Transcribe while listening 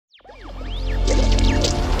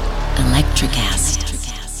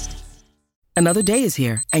Electrocast. Another day is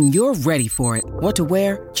here, and you're ready for it. What to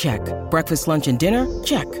wear? Check. Breakfast, lunch, and dinner?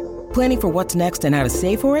 Check. Planning for what's next and how to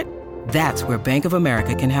save for it? That's where Bank of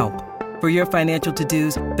America can help. For your financial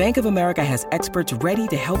to-dos, Bank of America has experts ready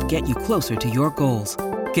to help get you closer to your goals.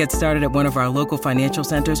 Get started at one of our local financial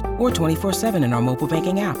centers or 24/7 in our mobile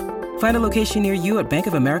banking app. Find a location near you at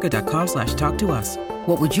bankofamerica.com/talktous.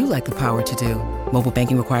 What would you like the power to do? Mobile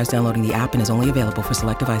banking requires downloading the app and is only available for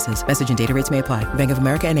select devices. Message and data rates may apply. Bank of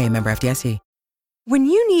America N.A., member FDIC. When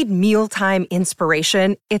you need mealtime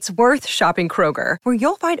inspiration, it's worth shopping Kroger, where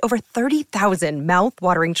you'll find over 30,000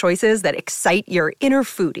 mouth-watering choices that excite your inner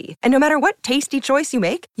foodie. And no matter what tasty choice you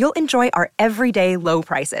make, you'll enjoy our everyday low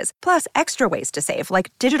prices, plus extra ways to save,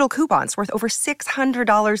 like digital coupons worth over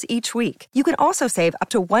 $600 each week. You can also save up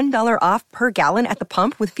to $1 off per gallon at the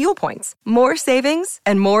pump with fuel points. More savings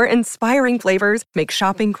and more inspiring flavors make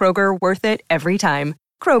shopping Kroger worth it every time.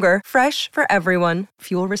 Kroger, fresh for everyone.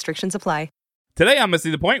 Fuel restrictions apply. Today on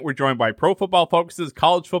Missing the Point, we're joined by Pro Football Focus's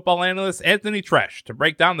college football analyst Anthony Treash to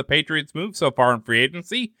break down the Patriots' move so far in free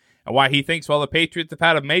agency and why he thinks while the Patriots have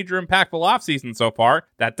had a major impactful offseason so far,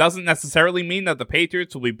 that doesn't necessarily mean that the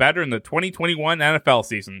Patriots will be better in the 2021 NFL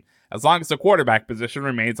season, as long as the quarterback position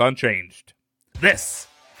remains unchanged. This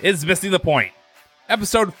is Missing the Point,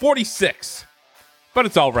 episode 46, but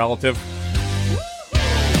it's all relative.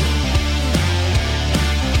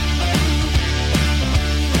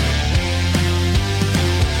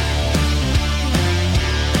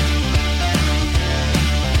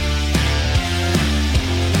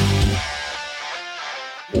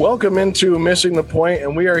 Welcome into Missing the Point,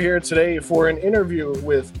 and we are here today for an interview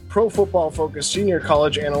with Pro Football Focus senior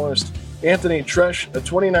college analyst Anthony Treash, a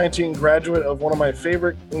 2019 graduate of one of my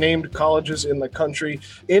favorite named colleges in the country,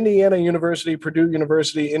 Indiana University, Purdue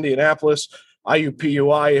University, Indianapolis,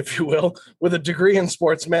 IUPUI, if you will, with a degree in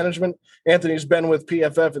sports management. Anthony's been with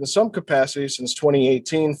PFF in some capacity since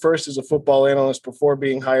 2018, first as a football analyst before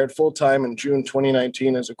being hired full-time in June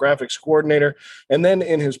 2019 as a graphics coordinator, and then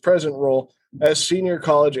in his present role as senior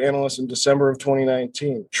college analyst in December of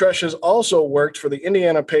 2019. Treash has also worked for the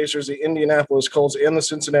Indiana Pacers, the Indianapolis Colts, and the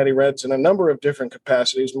Cincinnati Reds in a number of different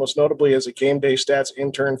capacities, most notably as a game day stats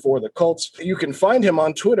intern for the Colts. You can find him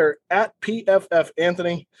on Twitter at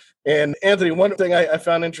PFFAnthony. And Anthony, one thing I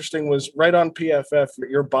found interesting was right on PFF,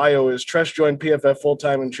 your bio is Treash joined PFF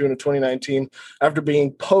full-time in June of 2019 after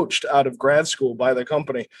being poached out of grad school by the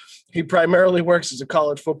company. He primarily works as a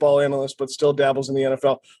college football analyst, but still dabbles in the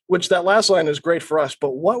NFL, which that last line is great for us.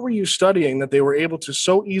 But what were you studying that they were able to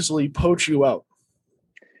so easily poach you out?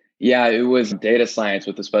 Yeah, it was data science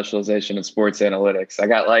with a specialization in sports analytics. I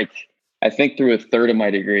got I think through a third of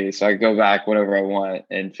my degree. So I could go back whenever I want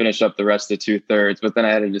and finish up the rest of 2/3. But then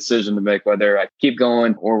I had a decision to make whether I keep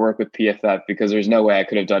going or work with PFF, because there's no way I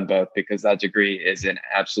could have done both, because that degree is an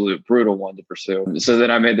absolute brutal one to pursue. So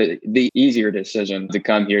then I made the easier decision to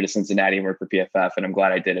come here to Cincinnati and work for PFF. And I'm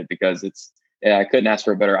glad I did it, because I couldn't ask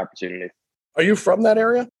for a better opportunity. Are you from that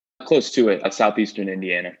area? Close to it, southeastern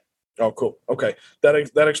Indiana. Oh, cool. Okay.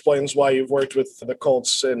 That explains why you've worked with the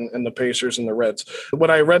Colts and the Pacers and the Reds. When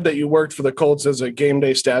I read that you worked for the Colts as a game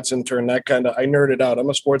day stats intern, I nerded out. I'm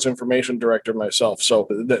a sports information director myself, so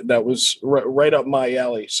that was right up my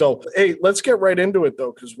alley. So, hey, let's get right into it,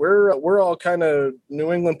 though, because we're all kind of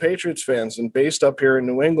New England Patriots fans and based up here in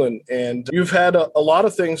New England. And you've had a lot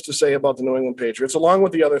of things to say about the New England Patriots, along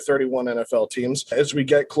with the other 31 NFL teams, as we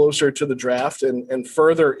get closer to the draft and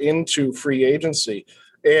further into free agency.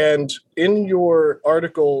 And in your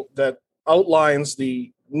article that outlines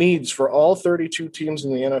the needs for all 32 teams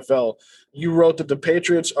in the NFL, you wrote that the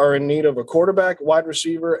Patriots are in need of a quarterback, wide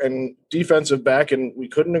receiver, and defensive back, and we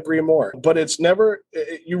couldn't agree more. But it's never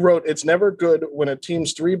good when a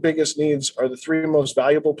team's three biggest needs are the three most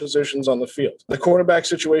valuable positions on the field. The quarterback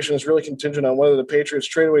situation is really contingent on whether the Patriots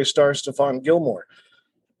trade away star Stephon Gilmore.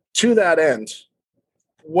 To that end,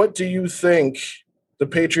 what do you think the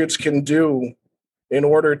Patriots can do in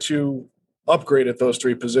order to upgrade at those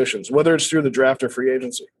three positions, whether it's through the draft or free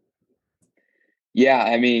agency? Yeah,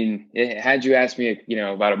 I mean, had you asked me,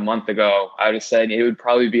 about a month ago, I would have said it would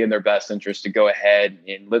probably be in their best interest to go ahead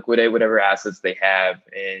and liquidate whatever assets they have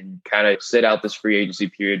and kind of sit out this free agency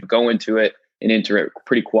period, go into it and enter it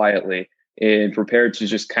pretty quietly and prepare to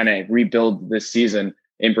just kind of rebuild this season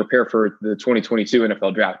and prepare for the 2022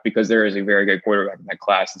 NFL draft, because there is a very good quarterback in that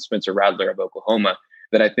class, and Spencer Rattler of Oklahoma,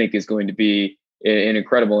 that I think is going to be an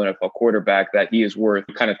incredible NFL quarterback that he is worth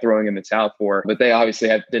kind of throwing in the towel for. But they obviously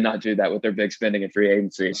did not do that with their big spending in free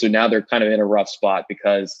agency. So now they're kind of in a rough spot,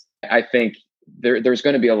 because I think there's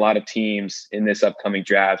going to be a lot of teams in this upcoming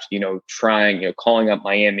draft, calling up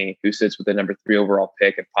Miami, who sits with the number 3 overall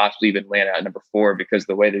pick and possibly even land at number 4, because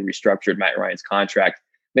the way they restructured Matt Ryan's contract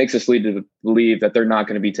makes us lead to believe that they're not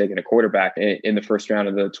going to be taking a quarterback in the first round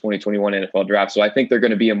of the 2021 NFL draft. So I think they're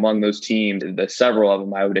going to be among those teams. The several of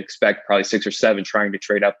them, I would expect probably 6 or 7 trying to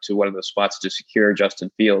trade up to one of those spots to secure Justin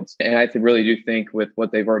Fields. And I really do think with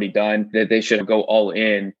what they've already done that they should go all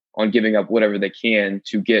in on giving up whatever they can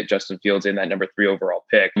to get Justin Fields in that number 3 overall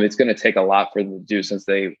pick. It's going to take a lot for them to do since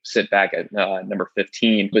they sit back at number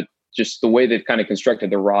 15, but just the way they've kind of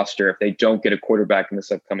constructed the roster, if they don't get a quarterback in this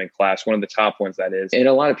upcoming class, one of the top ones that is. And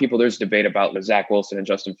a lot of people, there's debate about Zach Wilson and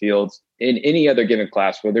Justin Fields. In any other given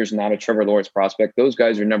class where there's not a Trevor Lawrence prospect, those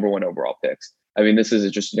guys are number 1 overall picks. I mean, this is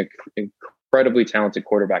just an incredibly talented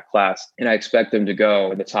quarterback class. And I expect them to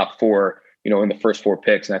go in the top 4, in the first 4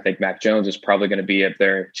 picks. And I think Mac Jones is probably going to be up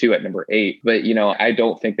there too at number 8. But, I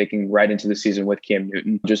don't think they can ride into the season with Cam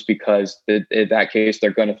Newton, just because in that case, they're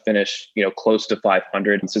going to finish, close to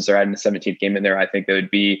 500. And since they're adding the 17th game in there, I think they would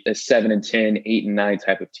be a 7-10, 8-9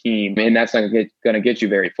 type of team. And that's not going to get you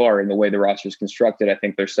very far in the way the roster is constructed. I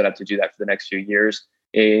think they're set up to do that for the next few years.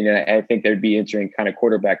 And I think they'd be entering kind of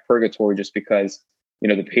quarterback purgatory, just because,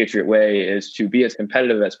 the Patriot way is to be as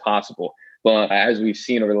competitive as possible. But as we've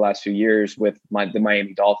seen over the last few years with the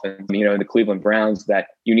Miami Dolphins, the Cleveland Browns, that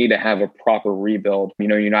you need to have a proper rebuild.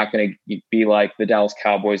 You're not going to be like the Dallas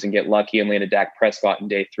Cowboys and get lucky and land a Dak Prescott in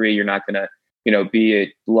day 3. You're not going to, be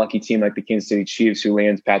a lucky team like the Kansas City Chiefs, who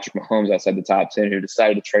lands Patrick Mahomes outside the top 10, who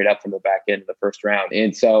decided to trade up from the back end of the first round.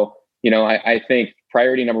 And so, I think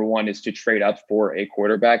priority number 1 is to trade up for a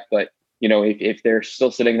quarterback. But, if they're still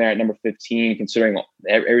sitting there at number 15, considering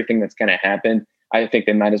everything that's going to happen, I think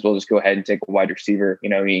they might as well just go ahead and take a wide receiver,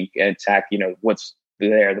 and attack, what's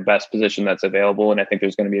there, the best position that's available. And I think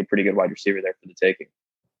there's going to be a pretty good wide receiver there for the taking.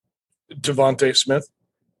 Devontae Smith?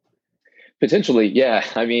 Potentially, yeah.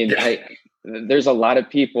 I mean, there's a lot of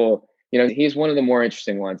people, he's one of the more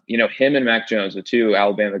interesting ones. Him and Mac Jones, the 2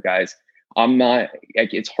 Alabama guys,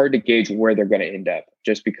 it's hard to gauge where they're going to end up,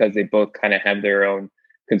 just because they both kind of have their own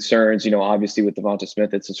concerns. Obviously with Devonta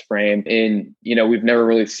Smith, it's his frame. And, we've never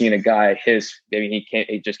really seen a guy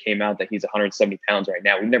he just came out that he's 170 pounds right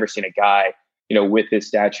now. We've never seen a guy, with his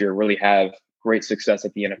stature really have great success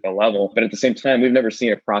at the NFL level. But at the same time, we've never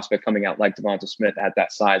seen a prospect coming out like Devonta Smith at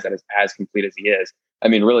that size that is as complete as he is. I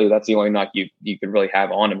mean, really, that's the only knock you could really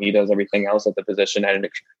have on him. He does everything else at the position at an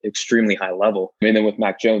extremely high level. And then with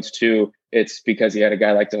Mac Jones too, it's because he had a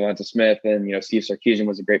guy like Devonta Smith, and Steve Sarkisian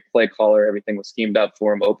was a great play caller. Everything was schemed up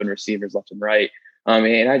for him, open receivers left and right.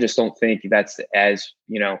 And I just don't think that's as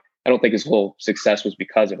I don't think his whole success was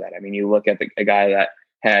because of that. I mean, you look at a guy that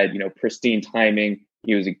had pristine timing.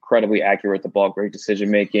 He was incredibly accurate with the ball, great decision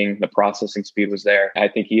making. The processing speed was there. I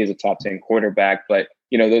think he is a top 10 quarterback, but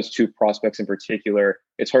those 2 prospects in particular,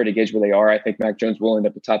 it's hard to gauge where they are. I think Mac Jones will end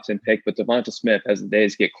up a top 10 pick, but Devonta Smith, as the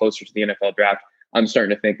days get closer to the NFL draft, I'm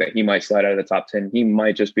starting to think that he might slide out of the top 10. He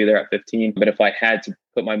might just be there at 15. But if I had to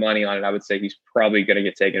put my money on it, I would say he's probably going to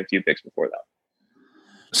get taken a few picks before that.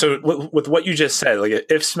 So with what you just said, like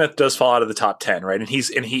if Smith does fall out of the top 10, right, and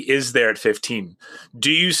he is there at 15, do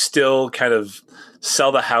you still kind of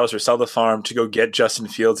sell the house or sell the farm to go get Justin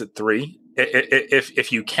Fields at 3?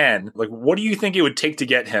 If you can, like, what do you think it would take to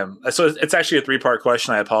get him? So it's actually a 3-part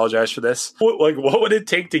question. I apologize for this. What would it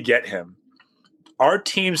take to get him? Are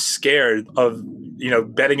teams scared of,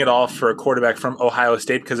 betting it all for a quarterback from Ohio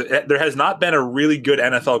State? Because there has not been a really good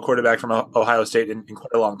NFL quarterback from Ohio State in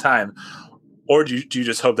quite a long time. Or do you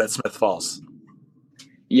just hope that Smith falls?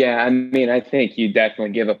 Yeah, I mean, I think you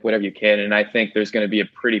definitely give up whatever you can. And I think there's going to be a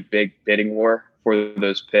pretty big bidding war for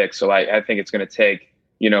those picks. So I think it's going to take,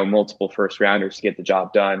 multiple first rounders to get the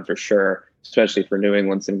job done for sure, especially for New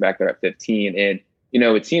England sitting back there at 15. And,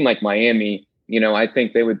 it seemed like Miami, I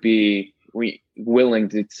think they would be willing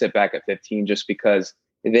to sit back at 15 just because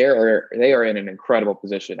they are in an incredible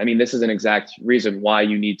position. I mean, this is an exact reason why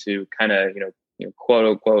you need to kind of, quote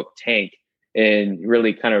unquote tank and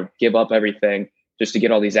really kind of give up everything just to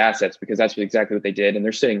get all these assets, because that's exactly what they did. And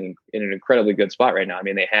they're sitting in an incredibly good spot right now. I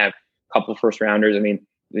mean, they have a couple of first rounders. I mean,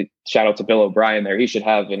 shout out to Bill O'Brien there. He should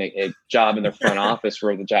have a job in their front office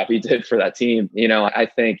for the job he did for that team. I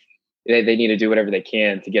think they need to do whatever they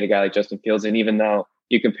can to get a guy like Justin Fields. And even though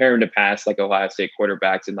you compare him to past like Ohio State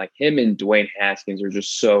quarterbacks, and like him and Dwayne Haskins are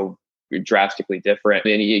just so drastically different.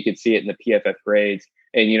 And you could see it in the PFF grades.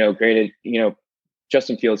 And, graded,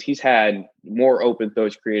 Justin Fields, he's had more open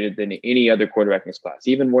throws created than any other quarterback in his class,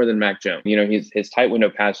 even more than Mac Jones. His tight window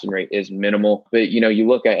passing rate is minimal, but you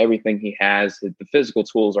look at everything he has, the physical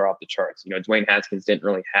tools are off the charts. Dwayne Haskins didn't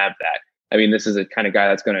really have that. I mean, this is a kind of guy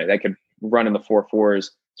that could running the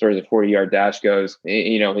 4.4s, sort of the 40-yard dash goes,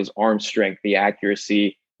 his arm strength, the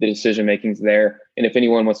accuracy, the decision making's there. And if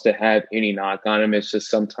anyone wants to have any knock on him, it's just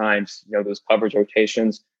sometimes, those coverage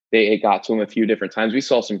rotations, it got to him a few different times. We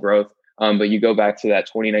saw some growth, but you go back to that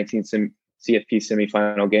 2019 CFP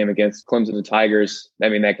semifinal game against Clemson and Tigers. I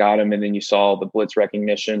mean, that got him. And then you saw the blitz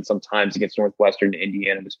recognition sometimes against Northwestern and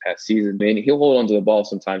Indiana this past season. I mean, he'll hold onto the ball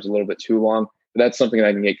sometimes a little bit too long, but that's something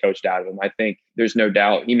that can get coached out of him. I think there's no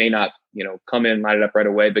doubt he may not, come in, light it up right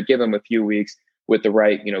away, but give him a few weeks with the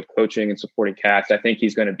right, coaching and supporting cast. I think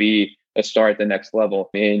he's going to be a star at the next level.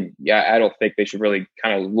 And I don't think they should really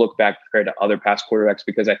kind of look back compared to other past quarterbacks,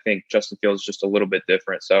 because I think Justin Fields is just a little bit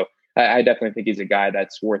different. So I definitely think he's a guy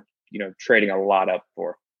that's worth, trading a lot up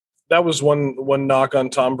for. That was one knock on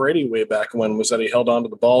Tom Brady way back when, was that he held on to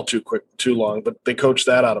the ball too long, but they coached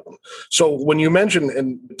that out of him. So when you mentioned,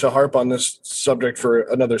 and to harp on this subject for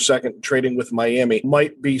another second, trading with Miami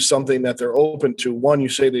might be something that they're open to. One, you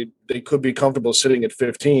say they could be comfortable sitting at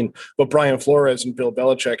 15, but Brian Flores and Bill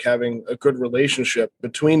Belichick having a good relationship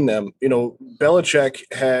between them. Belichick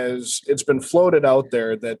it's been floated out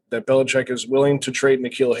there that Belichick is willing to trade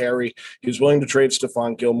N'Keal Harry. He's willing to trade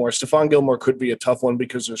Stephon Gilmore. Stephon Gilmore could be a tough one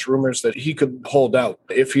because there's rumors that he could hold out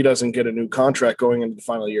if he doesn't get a new contract going into the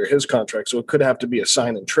final year of his contract. So it could have to be a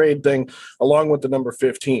sign and trade thing along with the number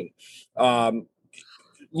 15.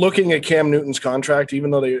 Looking at Cam Newton's contract,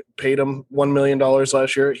 even though they paid him $1 million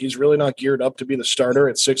last year, he's really not geared up to be the starter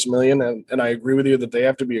at $6 million. And I agree with you that they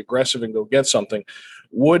have to be aggressive and go get something.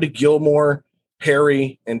 Would Gilmore,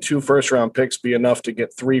 Harry, and 2 first-round picks be enough to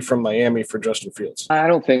get 3 from Miami for Justin Fields? I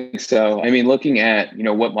don't think so. I mean, looking at,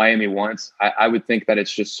 what Miami wants, I would think that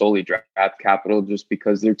it's just solely draft capital, just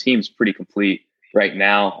because their team's pretty complete right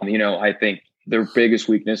now. I think their biggest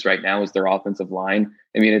weakness right now is their offensive line.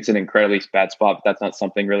 I mean, it's an incredibly bad spot, but that's not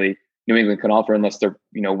something really New England can offer unless they're,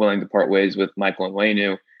 willing to part ways with Michael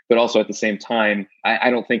Onwenu. But also at the same time, I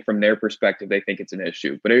don't think from their perspective, they think it's an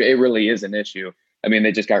issue, but it really is an issue. I mean,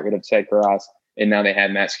 they just got rid of Ted Karras, and now they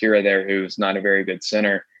have Matt Skura there, who's not a very good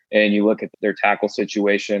center. And you look at their tackle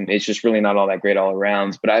situation, it's just really not all that great all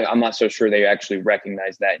around. But I'm not so sure they actually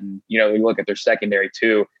recognize that. And, you look at their secondary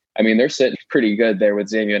too. I mean, they're sitting pretty good there with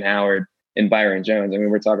Xavier Howard and Byron Jones. I mean,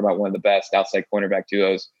 we're talking about one of the best outside cornerback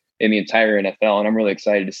duos in the entire NFL. And I'm really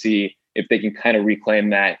excited to see if they can kind of reclaim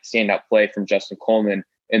that standout play from Justin Coleman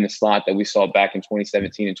in the slot that we saw back in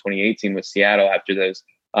 2017 and 2018 with Seattle after those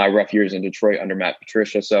rough years in Detroit under Matt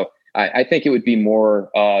Patricia. So I think it would be more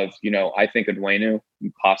of, I think Onwenu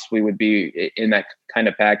possibly would be in that kind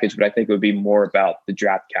of package, but I think it would be more about the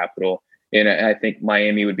draft capital. And I think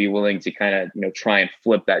Miami would be willing to kind of, try and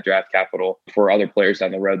flip that draft capital for other players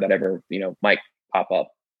down the road that ever, might pop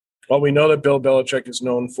up. Well, we know that Bill Belichick is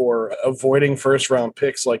known for avoiding first-round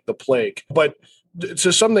picks like the plague. But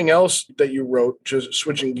to something else that you wrote, just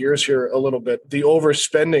switching gears here a little bit, the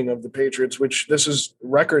overspending of the Patriots, which this is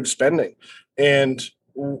record spending. And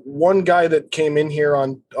one guy that came in here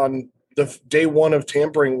on the day one of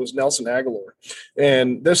tampering was Nelson Aguilar.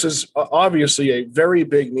 And this is obviously a very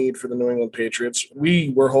big need for the New England Patriots. We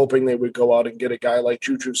were hoping they would go out and get a guy like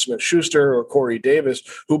Juju Smith-Schuster or Corey Davis,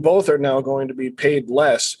 who both are now going to be paid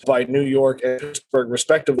less by New York and Pittsburgh,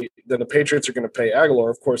 respectively, than the Patriots are going to pay Aguilar.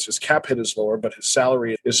 Of course, his cap hit is lower, but his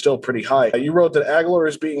salary is still pretty high. You wrote that Aguilar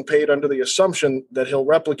is being paid under the assumption that he'll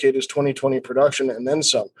replicate his 2020 production and then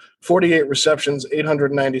some. 48 receptions,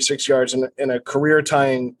 896 yards, and a career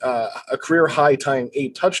high tying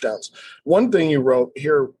 8 touchdowns. One thing you wrote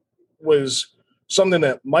here was something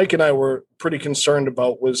that Mike and I were pretty concerned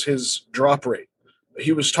about, was his drop rate.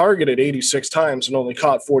 He was targeted 86 times and only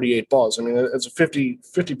caught 48 balls. I mean, it's a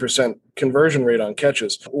 50% conversion rate on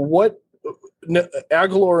catches. What,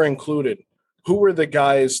 Aguilar included, who were the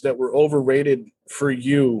guys that were overrated for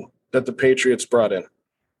you that the Patriots brought in?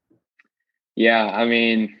 Yeah, I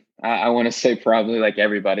mean, I want to say probably like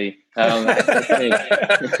everybody.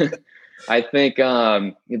 I think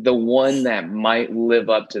the one that might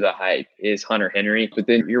live up to the hype is Hunter Henry, but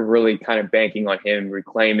then you're really kind of banking on him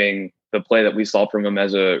reclaiming the play that we saw from him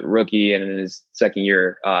as a rookie and in his second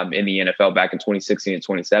year in the NFL back in 2016 and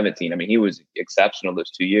 2017. I mean, he was exceptional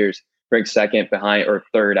those 2 years. Ranked second behind, or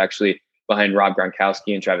third actually, behind Rob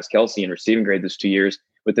Gronkowski and Travis Kelce in receiving grade those 2 years.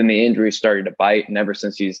 But then the injuries started to bite, and ever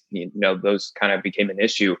since those kind of became an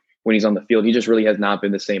issue when he's on the field, he just really has not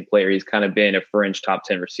been the same player. He's kind of been a fringe top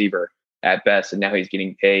 10 receiver at best, and now he's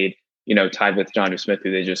getting paid, tied with Jonnu Smith,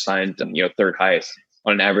 who they just signed, third highest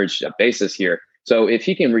on an average basis here. So if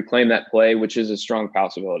he can reclaim that play, which is a strong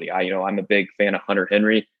possibility, I'm a big fan of Hunter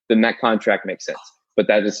Henry, then that contract makes sense. But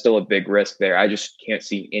that is still a big risk there. I just can't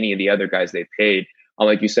see any of the other guys they paid.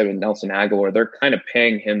 Like you said with Nelson Aguilar, they're kind of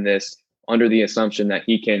paying him this under the assumption that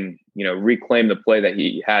he can, reclaim the play that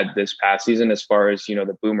he had this past season as far as,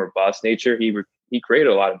 the boom or bust nature. He created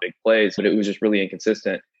a lot of big plays, but it was just really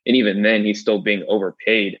inconsistent. And even then, he's still being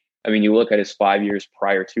overpaid. I mean, you look at his 5 years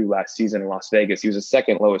prior to last season in Las Vegas, he was the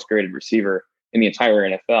second lowest graded receiver in the entire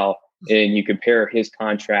NFL. And you compare his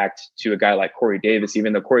contract to a guy like Corey Davis,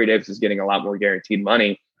 even though Corey Davis is getting a lot more guaranteed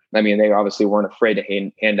money. I mean, they obviously weren't afraid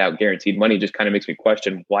to hand out guaranteed money. It just kind of makes me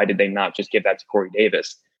question, why did they not just give that to Corey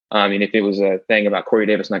Davis? I mean, if it was a thing about Corey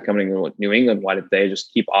Davis not coming to New England, why did they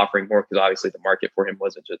just keep offering more? Because obviously the market for him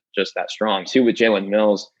wasn't just that strong. Too, with Jalen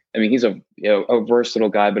Mills, I mean, he's a versatile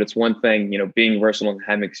guy, but it's one thing, being versatile and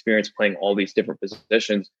having experience playing all these different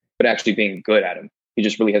positions, but actually being good at them. He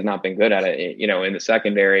just really has not been good at it, in the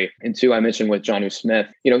secondary. And two, I mentioned with Jonnu Smith,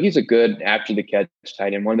 he's a good after the catch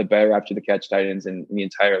tight end, one of the better after the catch tight ends in the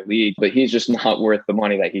entire league, but he's just not worth the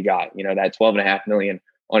money that he got. That $12.5 million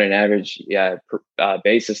on an average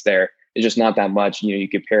basis there is just not that much. You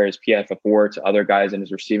compare his PFF4 to other guys in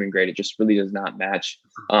his receiving grade, it just really does not match,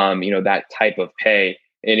 that type of pay.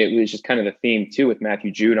 And it was just kind of the theme too with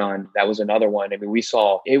Matthew Judon. That was another one. I mean, we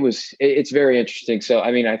saw it's very interesting. So,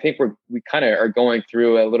 I mean, I think we kind of are going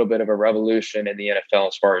through a little bit of a revolution in the NFL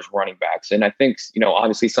as far as running backs. And I think,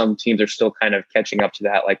 obviously some teams are still kind of catching up to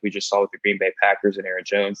that. Like we just saw with the Green Bay Packers and Aaron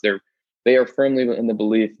Jones, they are firmly in the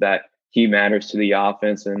belief that he matters to the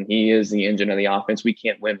offense and he is the engine of the offense. We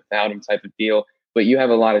can't win without him type of deal. But you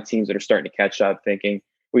have a lot of teams that are starting to catch up thinking,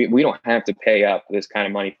 we don't have to pay up this kind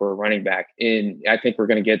of money for a running back. And I think we're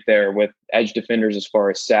going to get there with edge defenders as far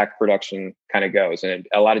as sack production kind of goes. And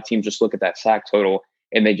a lot of teams just look at that sack total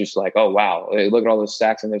and they just like, oh, wow, look at all those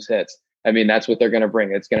sacks and those hits. I mean, that's what they're going to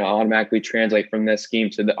bring. It's going to automatically translate from this scheme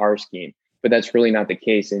to our scheme. But that's really not the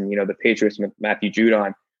case. And, the Patriots with Matthew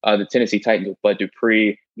Judon, the Tennessee Titans with Bud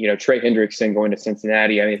Dupree, Trey Hendrickson going to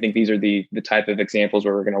Cincinnati. I mean, I think these are the type of examples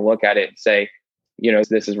where we're going to look at it and say,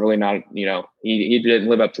 this is really not, he didn't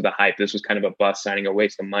live up to the hype. This was kind of a bust signing, a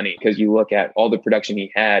waste of money, because you look at all the production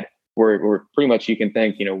he had were pretty much, you can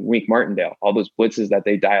thank, Wink Martindale, all those blitzes that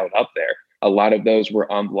they dialed up there. A lot of those were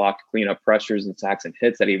unblocked cleanup pressures and sacks and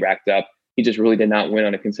hits that he racked up. He just really did not win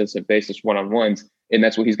on a consistent basis one-on-ones. And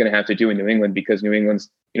that's what he's going to have to do in New England, because New England's,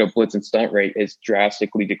 blitz and stunt rate is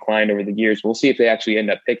drastically declined over the years. We'll see if they actually end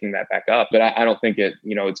up picking that back up. But I don't think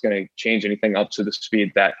it's going to change anything up to the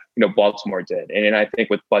speed that, Baltimore did. And I think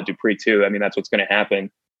with Bud Dupree too, I mean, that's what's going to happen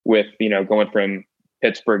with, going from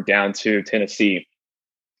Pittsburgh down to Tennessee.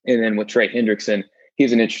 And then with Trey Hendrickson,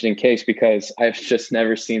 he's an interesting case because I've just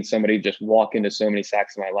never seen somebody just walk into so many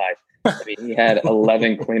sacks in my life. I mean, he had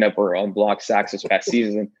 11 cleanup or unblocked sacks this past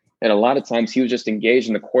season. And a lot of times he was just engaged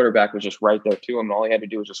and the quarterback was just right there to him. And all he had to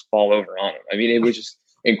do was just fall over on him. I mean, it was just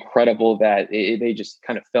incredible that they just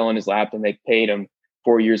kind of fell in his lap and they paid him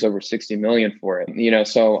 4 years over $60 million for it.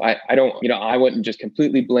 So I don't, I wouldn't just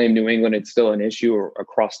completely blame New England. It's still an issue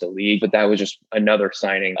across the league, but that was just another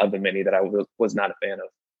signing of the many that I was not a fan of.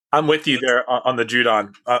 I'm with you there on the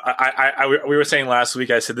Judon. We were saying last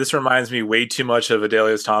week, I said, this reminds me way too much of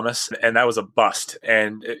Adelius Thomas, and that was a bust.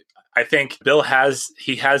 And I think Bill has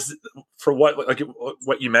for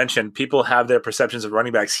what you mentioned, people have their perceptions of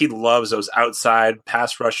running backs. He loves those outside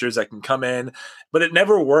pass rushers that can come in, but it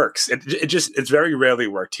never works. It's very rarely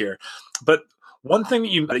worked here. But one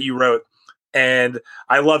thing that you wrote, and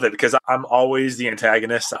I love it because I'm always the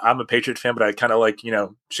antagonist. I'm a Patriot fan, but I kind of like,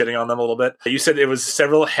 shitting on them a little bit. You said it was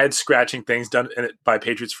several head scratching things done by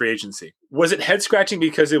Patriots free agency. Was it head scratching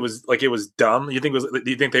because it was dumb? Do you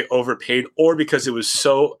think they overpaid, or because it was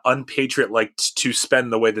so un-Patriot like to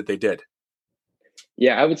spend the way that they did?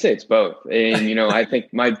 Yeah, I would say it's both. And, I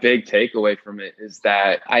think my big takeaway from it is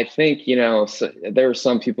that I think, so there were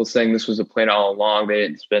some people saying this was a plan all along. They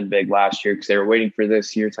didn't spend big last year because they were waiting for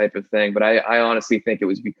this year type of thing. But I honestly think it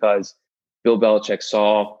was because Bill Belichick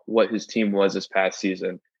saw what his team was this past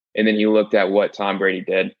season. And then he looked at what Tom Brady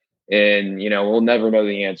did. And, we'll never know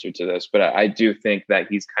the answer to this. But I do think that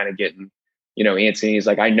he's kind of getting, antsy. He's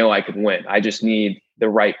like, I know I can win. I just need the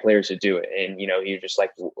right players to do it. And, he's just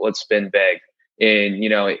like, let's spin big. And,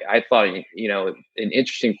 I thought, an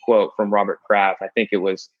interesting quote from Robert Kraft, I think it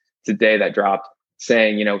was today that dropped,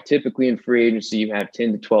 saying, typically in free agency, you have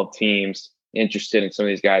 10 to 12 teams interested in some of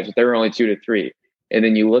these guys, but there were only 2 to 3. And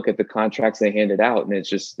then you look at the contracts they handed out, and it's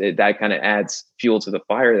just that kind of adds fuel to the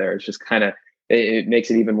fire there. It's just kind of, it makes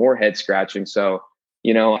it even more head scratching. So,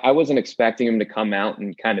 I wasn't expecting him to come out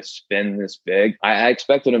and kind of spin this big. I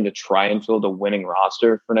expected him to try and field a winning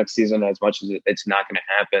roster for next season, as much as it's not going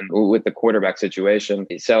to happen with the quarterback situation.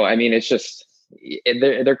 So, I mean, it's just,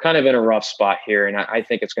 they're kind of in a rough spot here. And I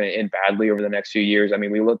think it's going to end badly over the next few years. I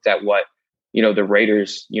mean, we looked at what the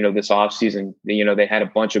Raiders, this offseason, they had a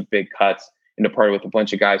bunch of big cuts and departed with a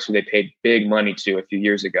bunch of guys who they paid big money to a few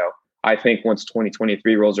years ago. I think once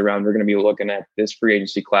 2023 rolls around, we're going to be looking at this free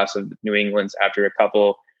agency class of New England's after a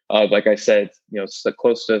couple of, like I said,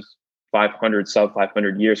 close to 500, sub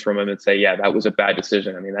 500 years from him and say, yeah, that was a bad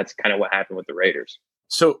decision. I mean, that's kind of what happened with the Raiders.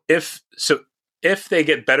 So if they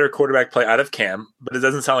get better quarterback play out of Cam, but it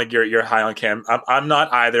doesn't sound like you're high on Cam. I'm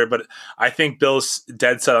not either, but I think Bill's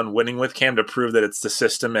dead set on winning with Cam to prove that it's the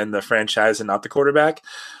system and the franchise and not the quarterback.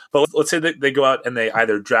 But let's say that they go out and they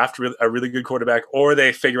either draft a really good quarterback or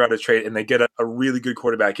they figure out a trade and they get a really good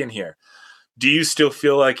quarterback in here. Do you still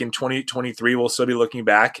feel like in 2023 we'll still be looking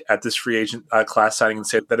back at this free agent class signing and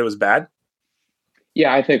say that it was bad?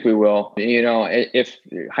 Yeah, I think we will. If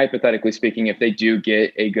hypothetically speaking, if they do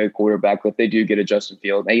get a good quarterback, if they do get a Justin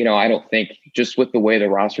Fields, I don't think just with the way the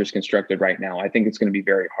roster is constructed right now, I think it's going to be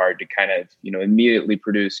very hard to kind of, immediately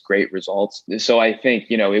produce great results. So I think,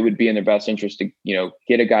 it would be in their best interest to,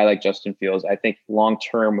 get a guy like Justin Fields. I think long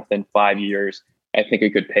term, within 5 years, I think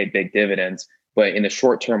it could pay big dividends. But in the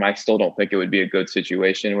short term, I still don't think it would be a good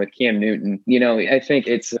situation with Cam Newton. I think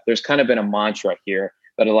there's kind of been a mantra here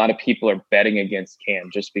that a lot of people are betting against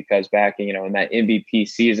Cam just because back, in that MVP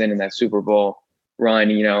season and that Super Bowl run,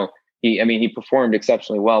 he performed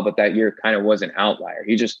exceptionally well, but that year kind of was an outlier.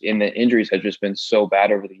 And the injuries have just been so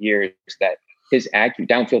bad over the years that his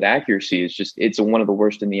downfield accuracy is it's one of the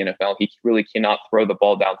worst in the NFL. He really cannot throw the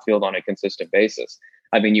ball downfield on a consistent basis.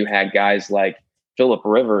 I mean, you had guys like Phillip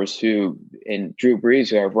Rivers and Drew Brees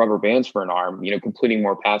who have rubber bands for an arm, completing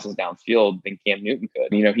more passes downfield than Cam Newton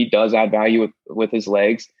could. He does add value with his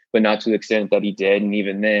legs, but not to the extent that he did. And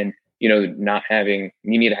even then, you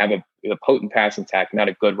need to have a potent passing attack, not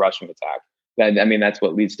a good rushing attack. That's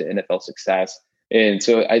what leads to NFL success. And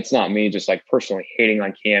so it's not me just like personally hating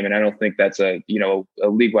on Cam. And I don't think that's a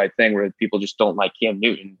league-wide thing where people just don't like Cam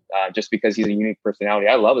Newton just because he's a unique personality.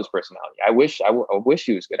 I love his personality. I wish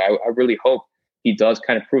he was good. I really hope he does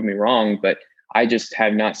kind of prove me wrong, but I just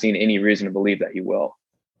have not seen any reason to believe that he will.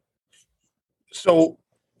 So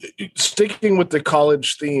sticking with the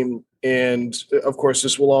college theme, and of course,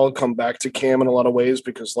 this will all come back to Cam in a lot of ways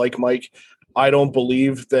because like Mike, I don't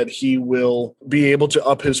believe that he will be able to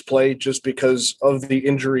up his play just because of the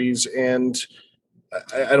injuries. And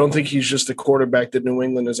I don't think he's just the quarterback that New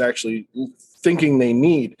England is actually thinking they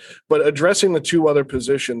need. But addressing the two other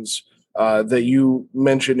positions that you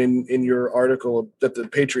mentioned in your article that the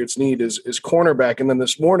Patriots need is cornerback. And then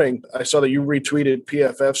this morning, I saw that you retweeted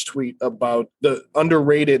PFF's tweet about the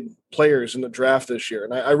underrated players in the draft this year.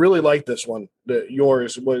 And I really like this one.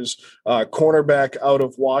 Yours was cornerback out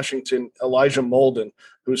of Washington, Elijah Molden,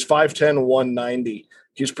 who's 5'10", 190.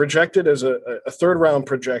 He's projected as a third-round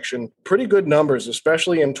projection. Pretty good numbers,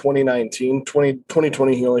 especially in 2019.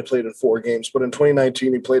 2020, he only played in 4 games, but in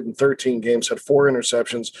 2019, he played in 13 games, had 4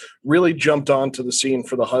 interceptions, really jumped onto the scene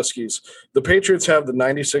for the Huskies. The Patriots have the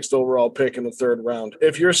 96th overall pick in the 3rd round.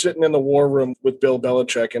 If you're sitting in the war room with Bill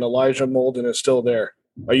Belichick and Elijah Molden is still there,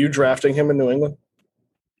 are you drafting him in New England?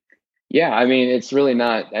 Yeah, it's really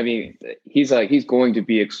not. He's going to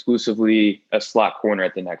be exclusively a slot corner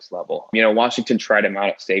at the next level. Washington tried him out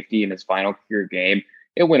at safety in his final career game.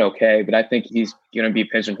 It went okay, but I think he's going to be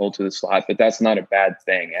pigeonholed to the slot. But that's not a bad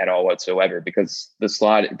thing at all whatsoever because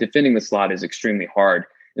defending the slot is extremely hard.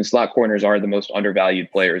 And slot corners are the most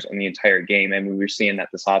undervalued players in the entire game. And we were seeing that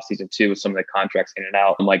this offseason too with some of the contracts in and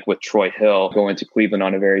out, like with Troy Hill going to Cleveland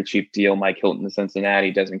on a very cheap deal, Mike Hilton to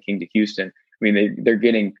Cincinnati, Desmond King to Houston. They're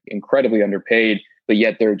getting incredibly underpaid, but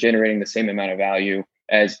yet they're generating the same amount of value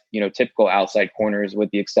as, typical outside corners,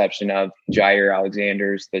 with the exception of Jair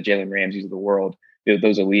Alexander's, the Jalen Ramseys of the world,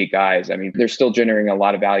 those elite guys. They're still generating a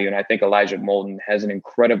lot of value. And I think Elijah Molden has an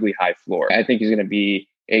incredibly high floor. I think he's going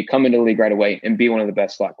to come into the league right away and be one of the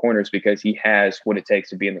best slot corners because he has what it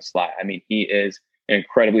takes to be in the slot. He is an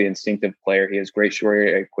incredibly instinctive player. He has great short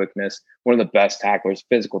area quickness, one of the best tacklers,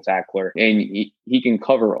 physical tackler, and he can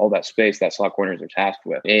cover all that space that slot corners are tasked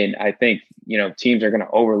with. And I think, teams are going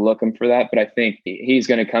to overlook him for that, but I think he's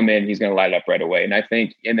going to come in, he's going to light up right away. And I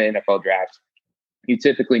think in the NFL draft, you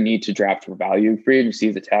typically need to draft for value. Free agency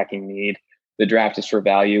is attacking need. The draft is for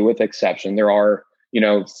value with exception. There are,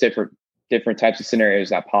 different types of scenarios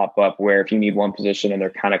that pop up where if you need one position and they're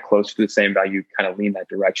kind of close to the same value, kind of lean that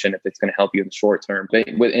direction if it's going to help you in the short term. But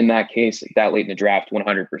in that case, that late in the draft,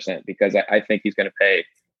 100%, because I think he's going to pay,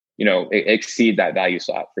 exceed that value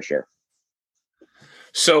slot for sure.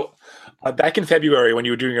 So back in February, when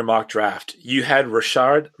you were doing your mock draft, you had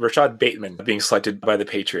Rashad Bateman being selected by the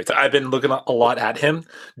Patriots. I've been looking a lot at him.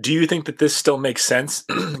 Do you think that this still makes sense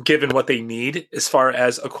given what they need as far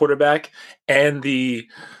as a quarterback and the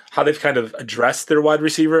how they've kind of addressed their wide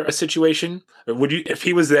receiver situation? Would you, if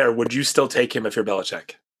he was there, would you still take him if you're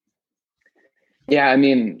Belichick? Yeah, I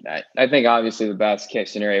mean, I think obviously the best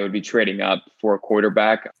case scenario would be trading up for a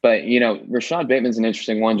quarterback. But, Rashad Bateman's an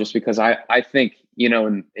interesting one just because I think,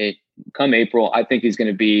 come April, I think he's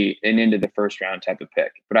going to be an into the first round type of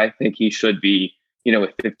pick. But I think he should be, a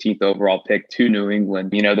 15th overall pick to New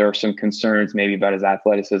England. There are some concerns maybe about his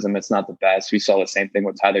athleticism. It's not the best. We saw the same thing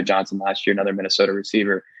with Tyler Johnson last year, another Minnesota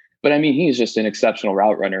receiver. But I mean, he's just an exceptional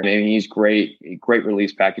route runner. I mean, he's great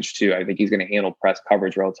release package too. I think he's going to handle press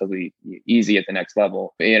coverage relatively easy at the next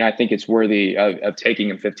level. And I think it's worthy of taking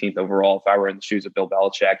him 15th overall if I were in the shoes of Bill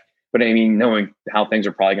Belichick. But I mean, knowing how things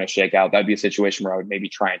are probably going to shake out, that'd be a situation where I would maybe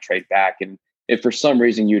try and trade back. And if for some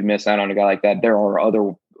reason you'd miss out on a guy like that, there are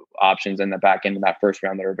other options in the back end of that first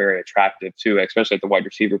round that are very attractive too, especially at the wide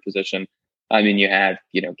receiver position. I mean, you have,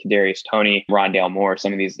 Kadarius Toney, Rondale Moore,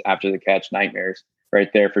 some of these after the catch nightmares right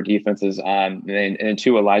there for defenses. And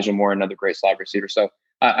two, Elijah Moore, another great slot receiver. So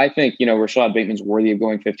I think, Rashad Bateman's worthy of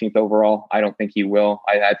going 15th overall. I don't think he will.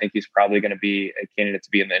 I think he's probably going to be a candidate to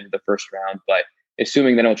be in the end of the first round. But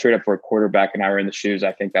assuming they don't trade up for a quarterback and I were in the shoes,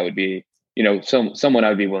 I think that would be, someone I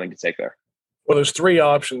would be willing to take there. Well, there's three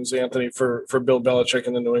options, Anthony, for Bill Belichick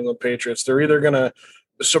and the New England Patriots. They're either going to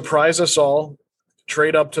surprise us all,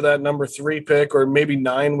 trade up to that number 3 pick, or maybe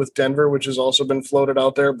 9 with Denver, which has also been floated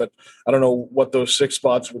out there, but I don't know what those 6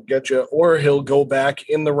 spots would get you. Or he'll go back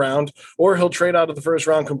in the round, or he'll trade out of the first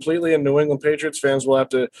round completely, and New England Patriots fans will have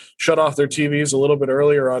to shut off their TVs a little bit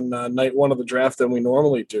earlier on night 1 of the draft than we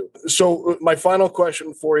normally do. So my final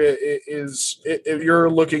question for you is, if you're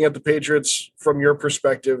looking at the Patriots from your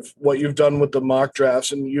perspective, what you've done with the mock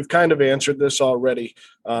drafts, and you've kind of answered this already,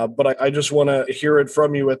 but I just want to hear it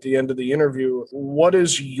from you at the end of the interview. What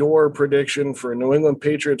is your prediction for a New England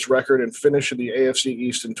Patriots record and finish of the AFC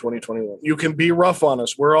East in 2021? You can be rough on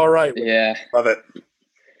us. We're all right. Yeah. Love it.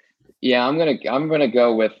 Yeah, I'm gonna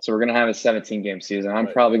go with, so we're gonna have a 17-game season.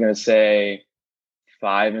 I'm probably gonna say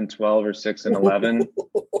 5-12 or 6-11.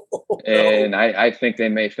 And I think they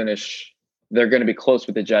may finish, they're gonna be close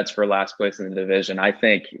with the Jets for last place in the division. I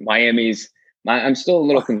think I'm still a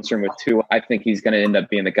little concerned with Tua. I think he's going to end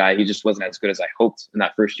up being the guy. He just wasn't as good as I hoped in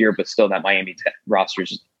that first year, but still that Miami roster is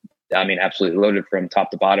just, absolutely loaded from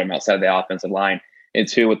top to bottom outside of the offensive line. And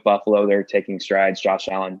 2, with Buffalo, they're taking strides. Josh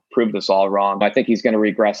Allen proved us all wrong. I think he's going to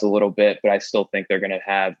regress a little bit, but I still think they're going to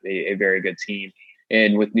have a very good team.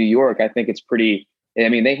 And with New York, I think it's pretty,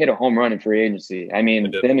 they hit a home run in free agency. Them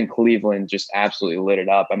in Cleveland just absolutely lit it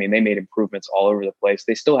up. They made improvements all over the place.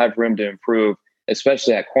 They still have room to improve,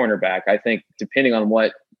 especially at cornerback. I think depending on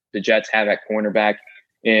what the Jets have at cornerback,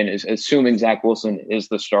 and assuming Zach Wilson is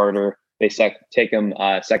the starter, they take him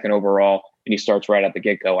second overall, and he starts right at the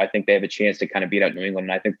get-go, I think they have a chance to kind of beat out New England.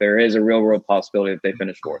 And I think there is a real-world possibility that they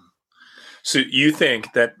finish fourth. So you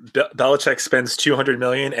think that Belichick spends $200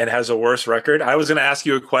 million and has a worse record? I was going to ask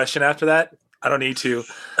you a question after that. I don't need to.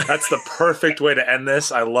 That's the perfect way to end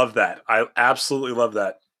this. I love that. I absolutely love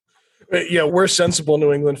that. Yeah, we're sensible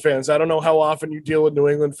New England fans. I don't know how often you deal with New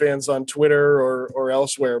England fans on Twitter or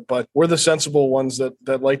elsewhere, but we're the sensible ones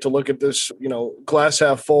that like to look at this, glass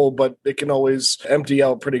half full, but it can always empty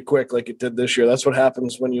out pretty quick like it did this year. That's what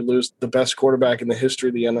happens when you lose the best quarterback in the history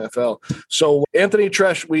of the NFL. So, Anthony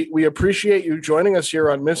Tresh, we appreciate you joining us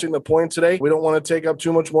here on Missing the Point today. We don't want to take up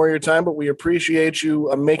too much more of your time, but we appreciate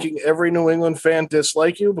you making every New England fan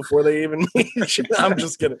dislike you before they even meet you. I'm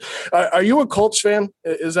just kidding. Are you a Colts fan?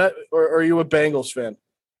 Is that... Or are you a Bengals fan?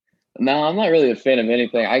 No, I'm not really a fan of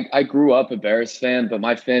anything. I grew up a Bears fan, but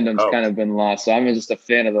my fandom's kind of been lost. So I'm just a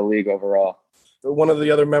fan of the league overall. One of the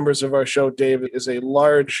other members of our show, Dave, is a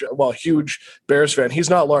huge Bears fan. He's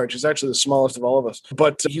not large. He's actually the smallest of all of us.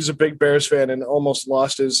 But he's a big Bears fan and almost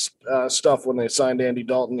lost his stuff when they signed Andy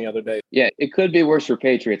Dalton the other day. Yeah, it could be worse for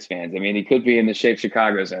Patriots fans. He could be in the shape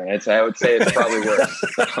Chicago zone. I would say it's probably worse.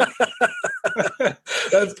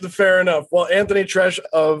 That's fair enough. Well, Anthony Tresh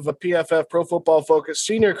of PFF, Pro Football Focus,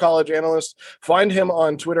 senior college analyst. Find him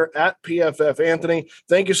on Twitter at PFF Anthony.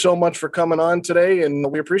 Thank you so much for coming on today,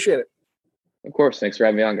 and we appreciate it. Of course. Thanks for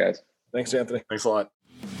having me on, guys. Thanks, Anthony. Thanks a lot.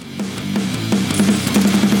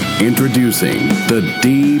 Introducing the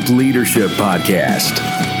Deep Leadership Podcast.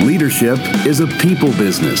 Leadership is a people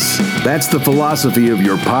business. That's the philosophy of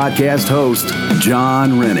your podcast host,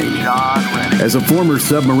 John Rennie. As a former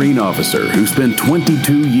submarine officer who spent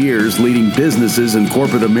 22 years leading businesses in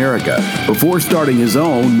corporate America before starting his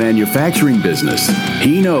own manufacturing business,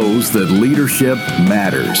 he knows that leadership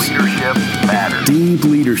matters. Deep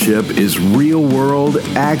Leadership is real-world,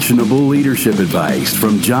 actionable leadership advice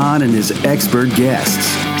from John and his expert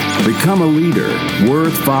guests. Become a leader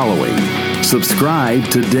worth following. Subscribe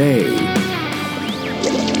today.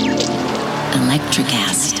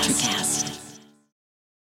 Electricast.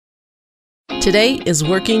 Today is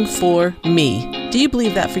working for me. Do you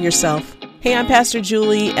believe that for yourself? Hey, I'm Pastor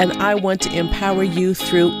Julie, and I want to empower you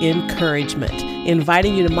through encouragement.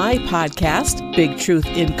 Inviting you to my podcast, Big Truth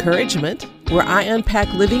Encouragement, where I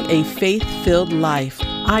unpack living a faith-filled life.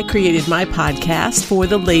 I created my podcast for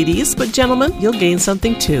the ladies, but gentlemen, you'll gain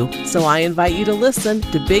something too. So I invite you to listen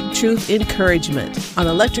to Big Truth Encouragement on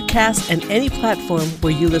Electricast and any platform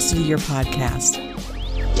where you listen to your podcast.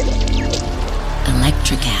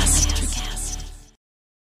 Electricast.